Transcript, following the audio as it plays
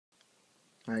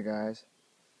Hi guys,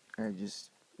 I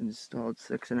just installed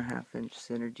 6.5-inch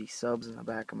Synergy subs in the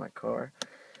back of my car.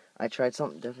 I tried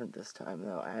something different this time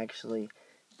though. I actually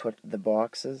put the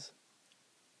boxes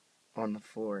on the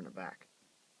floor in the back.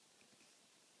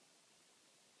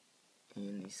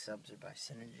 And these subs are by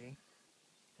Synergy.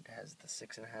 It has the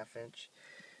 6.5-inch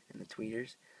and the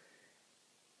tweeters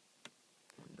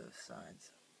on both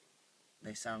sides.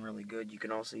 They sound really good. You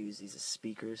can also use these as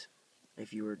speakers.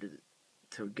 If you were to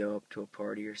go up to a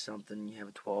party or something, you have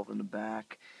a 12 in the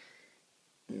back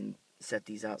and set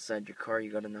these outside your car,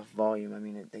 you got enough volume. I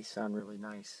mean, they sound really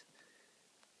nice.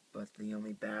 But the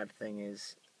only bad thing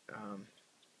is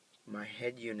my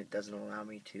head unit doesn't allow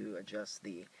me to adjust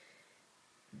the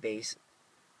bass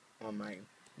on my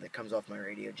that comes off my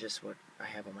radio, just what I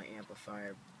have on my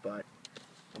amplifier. But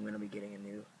I'm going to be getting a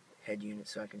new head unit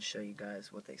so I can show you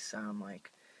guys what they sound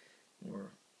like,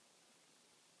 or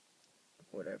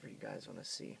whatever you guys want to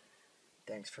see.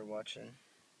 Thanks for watching.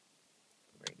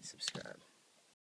 Rate and subscribe.